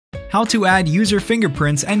How to add user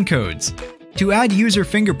fingerprints encodes. To add user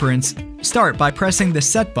fingerprints, start by pressing the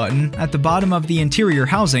Set button at the bottom of the interior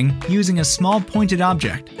housing using a small pointed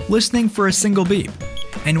object, listening for a single beep,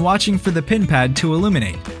 and watching for the pin pad to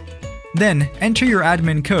illuminate. Then, enter your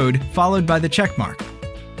admin code followed by the checkmark.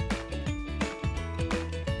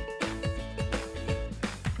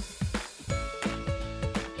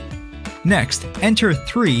 Next, enter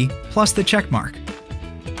 3 plus the checkmark.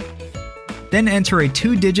 Then enter a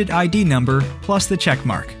 2-digit ID number plus the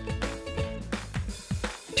checkmark.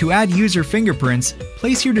 To add user fingerprints,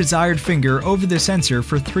 place your desired finger over the sensor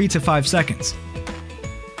for 3 to 5 seconds.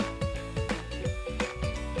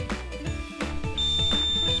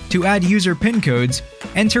 To add user PIN codes,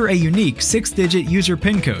 enter a unique 6-digit user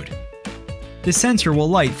PIN code. The sensor will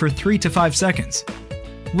light for 3 to 5 seconds.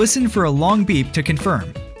 Listen for a long beep to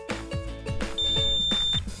confirm.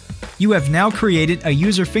 You have now created a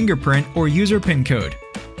user fingerprint or user PIN code.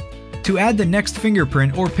 To add the next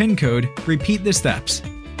fingerprint or PIN code, repeat the steps.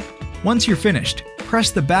 Once you're finished, press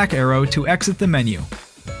the back arrow to exit the menu.